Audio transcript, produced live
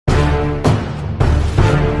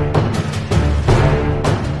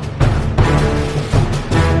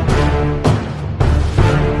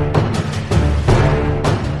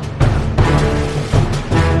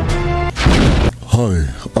Hi,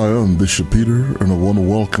 I am Bishop Peter, and I want to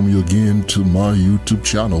welcome you again to my YouTube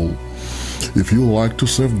channel. If you like to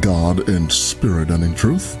serve God in spirit and in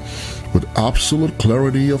truth, with absolute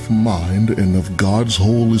clarity of mind and of God's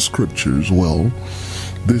holy scriptures, well,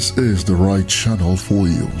 this is the right channel for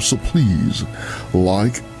you. So please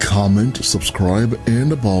like, comment, subscribe,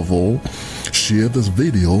 and above all, share this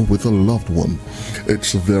video with a loved one.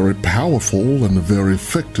 It's a very powerful and a very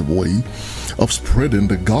effective way of spreading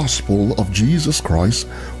the gospel of Jesus Christ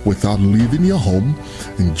without leaving your home,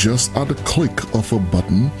 and just at the click of a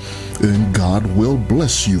button, and God will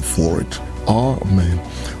bless you for it. Amen.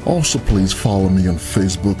 Also, please follow me on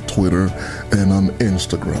Facebook, Twitter, and on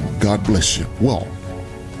Instagram. God bless you. Well,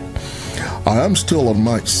 I am still on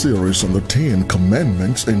my series on the 10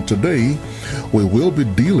 Commandments, and today we will be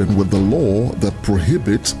dealing with the law that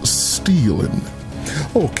prohibits stealing.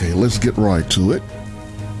 Okay, let's get right to it.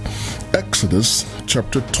 Exodus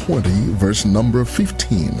chapter 20, verse number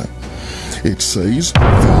 15. It says,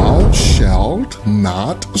 "Thou shalt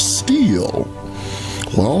not steal."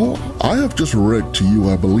 Well, I have just read to you,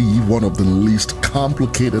 I believe, one of the least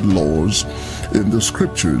complicated laws in the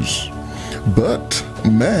scriptures. But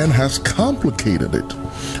man has complicated it,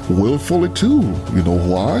 willfully too. You know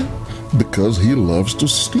why? Because he loves to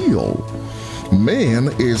steal. Man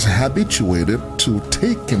is habituated to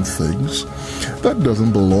taking things that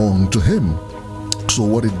doesn't belong to him. So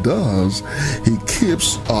what he does, he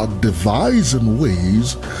keeps devising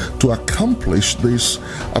ways to accomplish this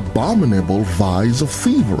abominable vice of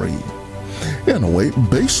thievery. Anyway,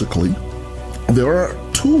 basically, there are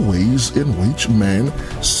two ways in which man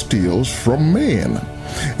steals from man,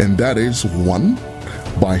 and that is one,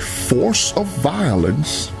 by force of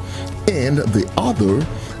violence, and the other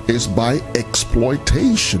is by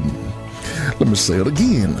exploitation. Let me say it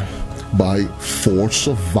again. By force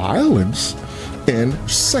of violence, and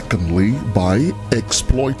secondly by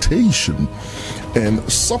exploitation. And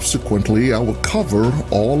subsequently I will cover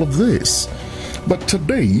all of this. But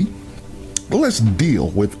today, let's deal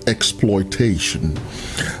with exploitation.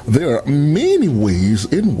 There are many ways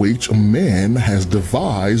in which a man has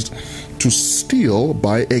devised to steal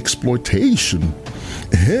by exploitation.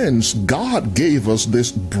 Hence, God gave us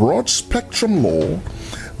this broad spectrum law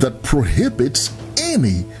that prohibits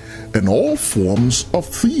any and all forms of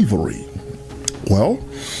thievery. Well,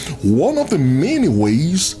 one of the many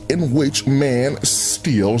ways in which man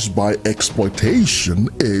steals by exploitation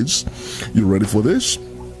is, you ready for this?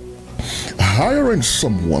 Hiring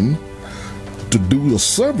someone to do a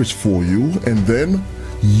service for you, and then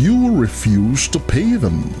you refuse to pay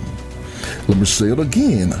them. Let me say it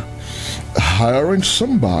again. Hiring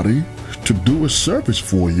somebody to do a service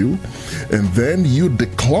for you, and then you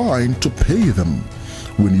decline to pay them.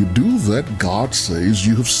 When you do that, God says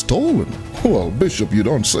you have stolen. Well, Bishop, you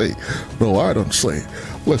don't say. No, I don't say.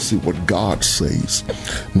 Let's see what God says.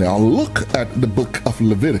 Now look at the book of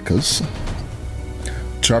Leviticus,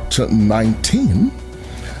 chapter 19.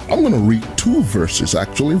 I'm going to read two verses,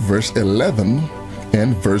 actually, verse 11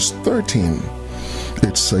 and verse 13.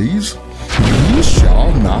 It says, "Ye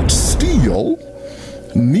shall not steal,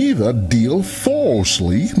 neither deal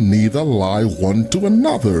falsely, neither lie one to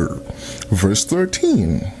another." Verse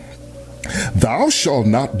 13, "Thou shalt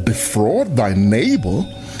not defraud thy neighbor,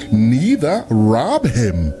 neither rob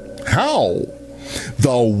him." How?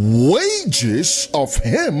 "The wages of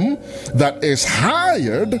him that is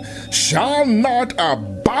hired shall not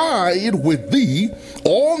abide with thee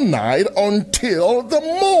all night until the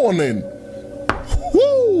morning."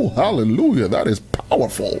 Woo! Hallelujah, that is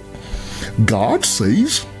powerful. God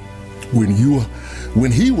says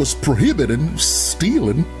when he was prohibiting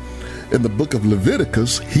stealing in the book of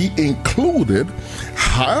Leviticus, he included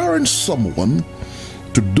hiring someone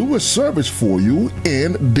to do a service for you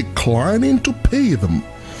and declining to pay them.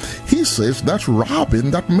 He says that's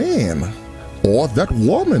robbing that man or that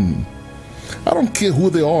woman. I don't care who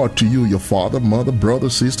they are to you, your father, mother, brother,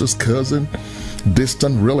 sisters, cousin,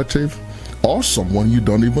 distant relative, or someone you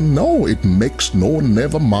don't even know. It makes no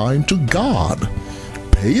never mind to God.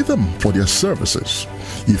 Pay them for their services.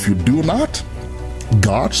 If you do not,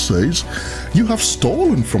 God says you have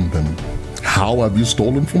stolen from them. How have you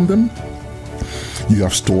stolen from them? You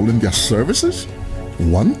have stolen their services,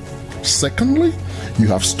 one. Secondly, you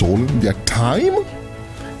have stolen their time.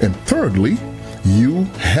 And thirdly, you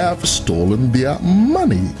have stolen their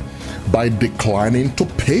money by declining to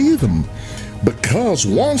pay them. Because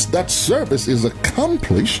once that service is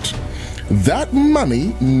accomplished, that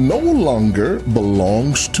money no longer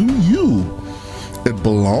belongs to you. It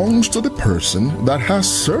belongs to the person that has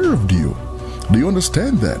served you. Do you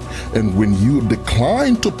understand that? And when you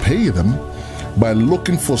decline to pay them, by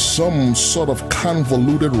looking for some sort of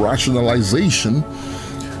convoluted rationalization,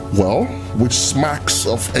 well, which smacks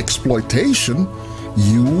of exploitation,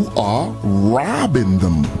 you are robbing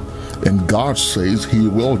them. And God says he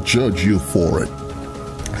will judge you for it.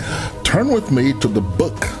 Turn with me to the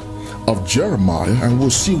book of Jeremiah, and we'll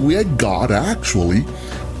see where God actually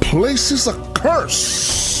places a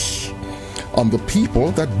curse on the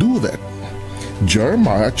people that do that.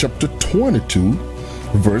 Jeremiah chapter 22,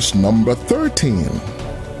 verse number 13.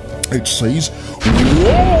 It says,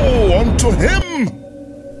 "Woe unto him."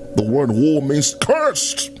 The word woe means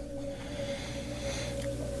cursed.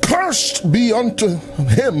 "Cursed be unto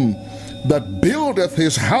him that buildeth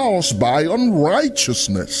his house by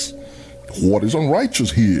unrighteousness." What is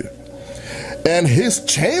unrighteous here? "And his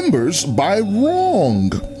chambers by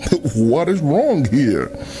wrong." What is wrong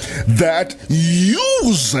here? "That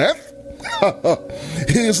useth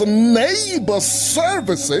his neighbor's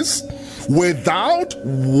services without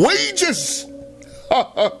wages,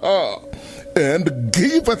 and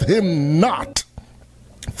giveth him not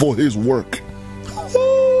for his work."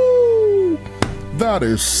 Ooh, that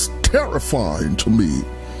is terrifying to me.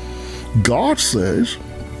 God says,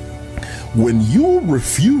 when you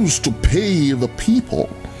refuse to pay the people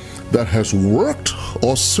that has worked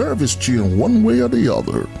or serviced you in one way or the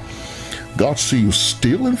other, God sees you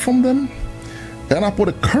stealing from them, and I put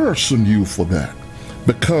a curse on you for that,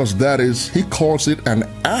 because that is, he calls it an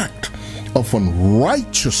act of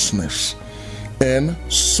unrighteousness and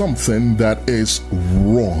something that is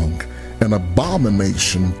wrong, an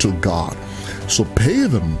abomination to God. So pay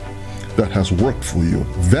them that has worked for you.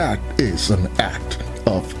 That is an act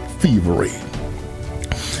of thievery.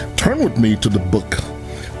 Turn with me to the book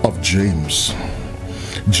of James.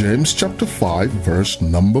 James chapter 5, verse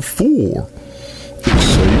number 4. It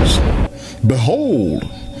says, "Behold,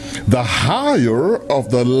 the hire of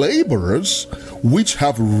the laborers which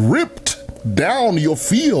have ripped down your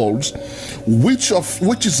fields, which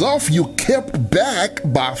is of you kept back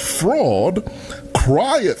by fraud,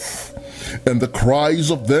 crieth. And the cries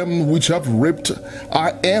of them which have ripped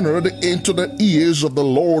are entered into the ears of the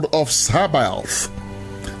Lord of Sabaoth."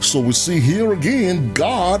 So we see here again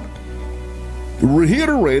God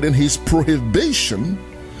reiterating his prohibition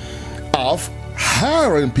of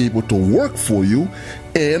hiring people to work for you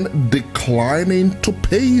and declining to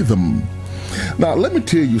pay them. Now, let me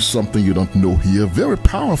tell you something you don't know here, a very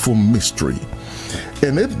powerful mystery.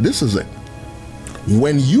 And this is it.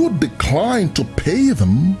 When you decline to pay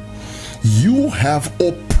them, you have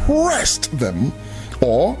oppressed them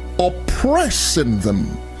or oppressing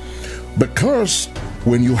them. Because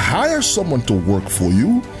when you hire someone to work for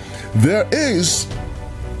you, there is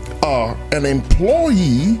an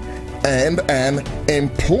employee and an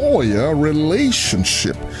employer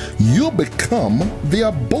relationship. You become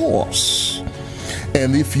their boss.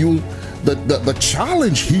 And if you, the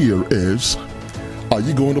challenge here is, are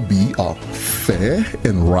you going to be a fair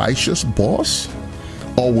and righteous boss?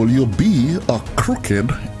 Or will you be a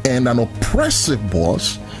crooked and an oppressive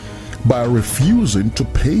boss by refusing to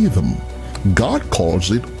pay them? God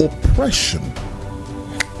calls it oppression.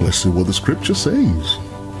 Let's see what the scripture says.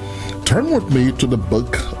 Turn with me to the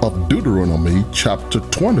book of Deuteronomy chapter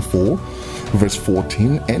 24, verse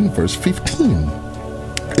 14 and verse 15.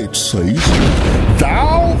 It says,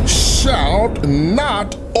 "Thou shalt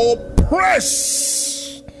not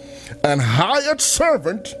oppress an hired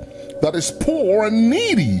servant that is poor and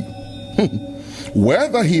needy,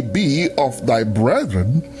 whether he be of thy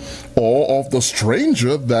brethren or of the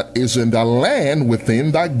stranger that is in the land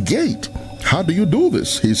within thy gate." How do you do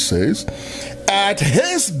this? He says, "At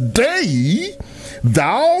his day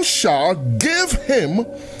thou shalt give him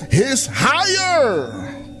his hire."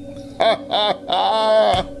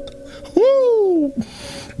 Woo!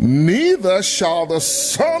 "Neither shall the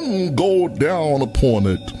sun go down upon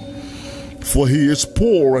it, for he is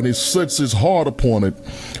poor, and he sets his heart upon it,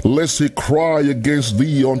 lest he cry against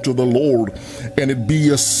thee unto the Lord, and it be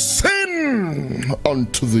a sin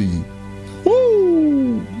unto thee."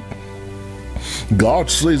 Woo! God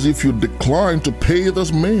says, if you decline to pay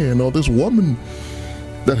this man or this woman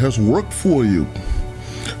that has worked for you,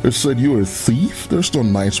 it said you're a thief. There's no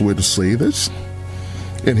nice way to say this.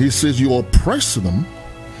 And he says you're oppressing them.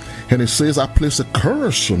 And it says, I place a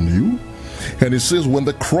curse on you. And it says, when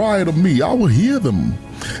they cry to me, I will hear them,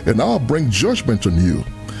 and I'll bring judgment on you.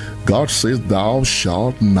 God says, thou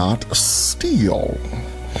shalt not steal.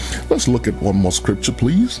 Let's look at one more scripture,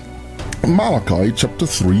 please. Malachi chapter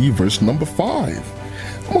 3, verse number 5.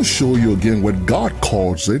 I'm going to show you again what God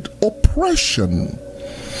calls it, oppression.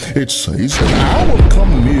 It says, and I will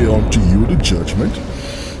come near unto you to judgment,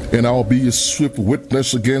 And I'll be a swift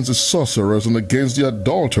witness against the sorcerers and against the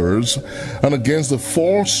adulterers and against the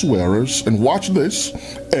false swearers, and watch this,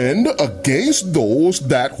 and against those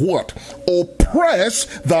that what? Oppress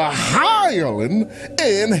the hireling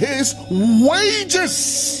in his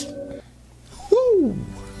wages. Woo.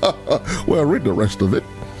 Well, read the rest of it.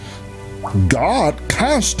 God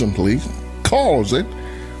constantly calls it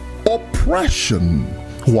oppression.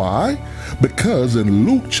 Why? Because in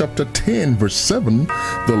Luke chapter 10 verse 7,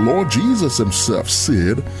 the Lord Jesus himself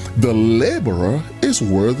said, the laborer is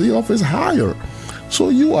worthy of his hire. So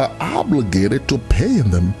you are obligated to pay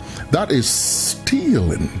them. That is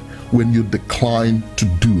stealing when you decline to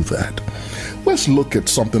do that. Let's look at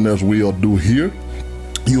something else we'll do here.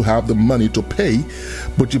 You have the money to pay,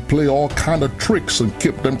 but you play all kind of tricks and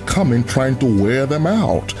keep them coming, trying to wear them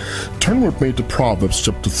out. Turn with me to Proverbs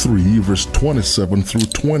chapter 3, verse 27 through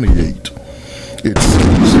 28. It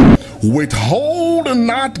says, withhold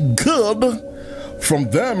not good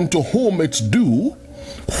from them to whom it's due,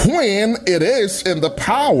 when it is in the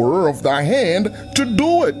power of thy hand to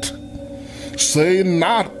do it. Say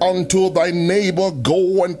not unto thy neighbor,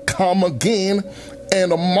 go and come again, and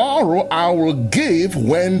tomorrow I will give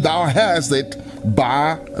when thou hast it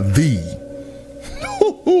by thee.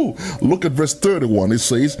 Look at verse 31. It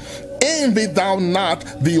says, envy thou not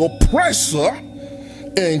the oppressor,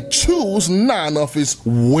 and choose none of his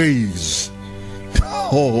ways.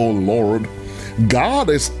 Oh Lord, God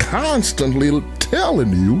is constantly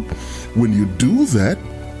telling you, when you do that,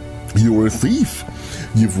 you're a thief.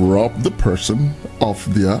 You've robbed the person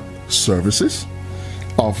of their services,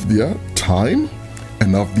 of their time,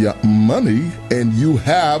 and of their money, and you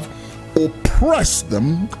have oppressed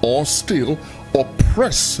them, or still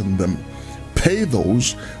oppressing them. Pay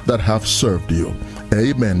those that have served you.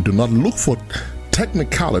 Amen. Do not look for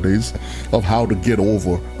technicalities of how to get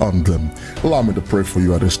over on them. Allow me to pray for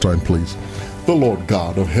you at this time, please. The Lord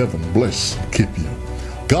God of heaven bless, keep you.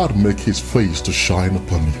 God make his face to shine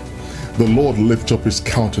upon you. The Lord lift up his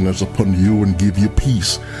countenance upon you and give you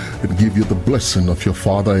peace, and give you the blessing of your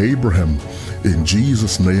father Abraham. In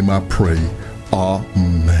Jesus' name I pray.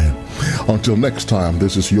 Amen. Until next time,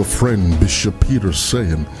 this is your friend Bishop Peter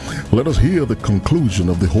saying, let us hear the conclusion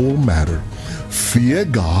of the whole matter. Fear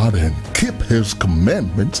God and keep his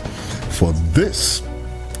commandments, for this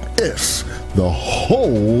is the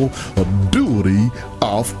whole duty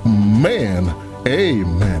of man.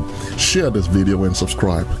 Amen. Share this video and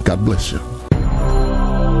subscribe. God bless you.